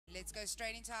Let's go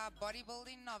straight into our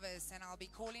bodybuilding novice, and I'll be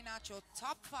calling out your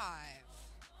top 5.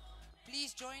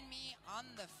 Please join me on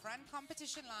the front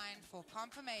competition line for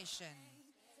confirmation.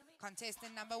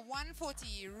 Contestant number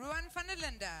 140, Ruan van der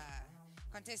Linde.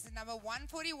 Contestant number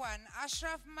 141,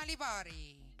 Ashraf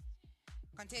Malibari.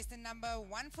 Contestant number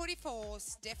 144,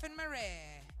 Stefan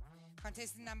Marais.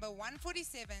 Contestant number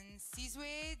 147,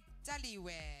 Sizwe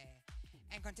Daliwe.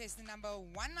 And contestant number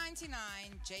 199,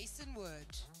 Jason Wood.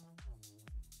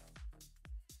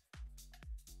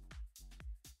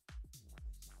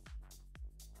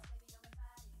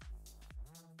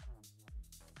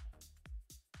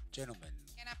 Gentlemen,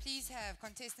 can I please have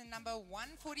contestant number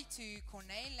 142,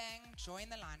 Corneille Lang, join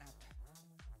the lineup?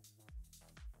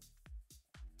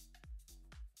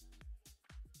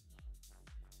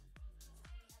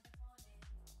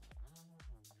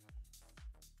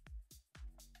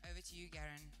 Over to you, Garen.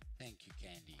 thank you,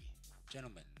 Candy.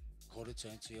 Gentlemen, quarter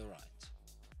turn to your right.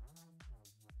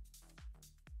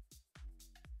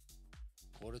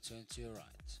 Quarter turn to your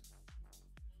right.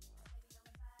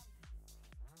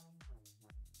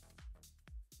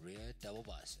 Rear double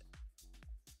bicep.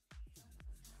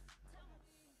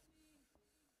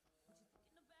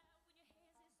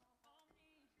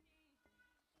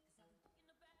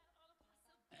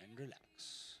 And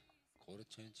relax. Quarter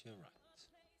turn to your right.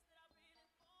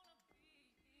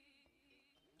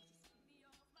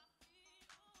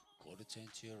 Quarter turn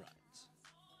to your right.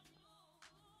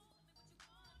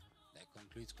 That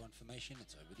concludes confirmation.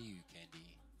 It's over to you,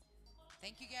 Candy.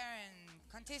 Thank you, Garen.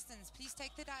 Contestants, please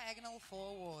take the diagonal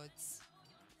for awards.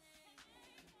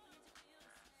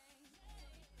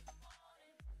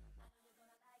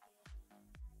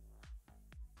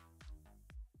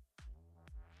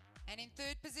 And in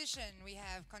third position, we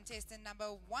have contestant number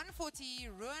 140,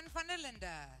 Ruan van der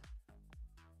Linde.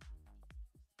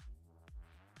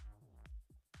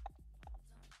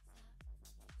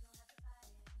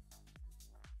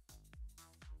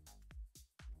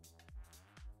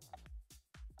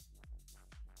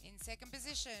 In second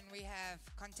position, we have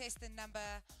contestant number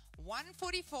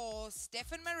 144,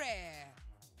 Stefan Marais.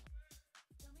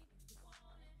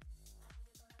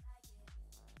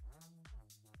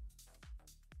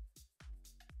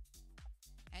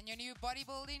 And your new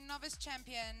bodybuilding novice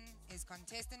champion is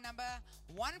contestant number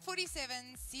 147,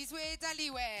 Sizwe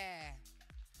Daliwe.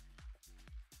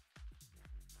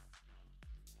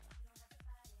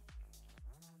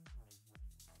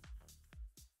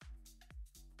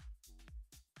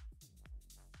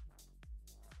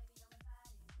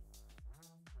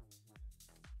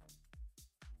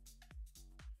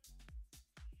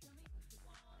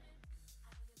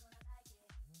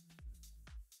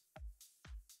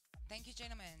 Thank you,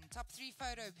 gentlemen. Top 3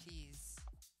 photo, please.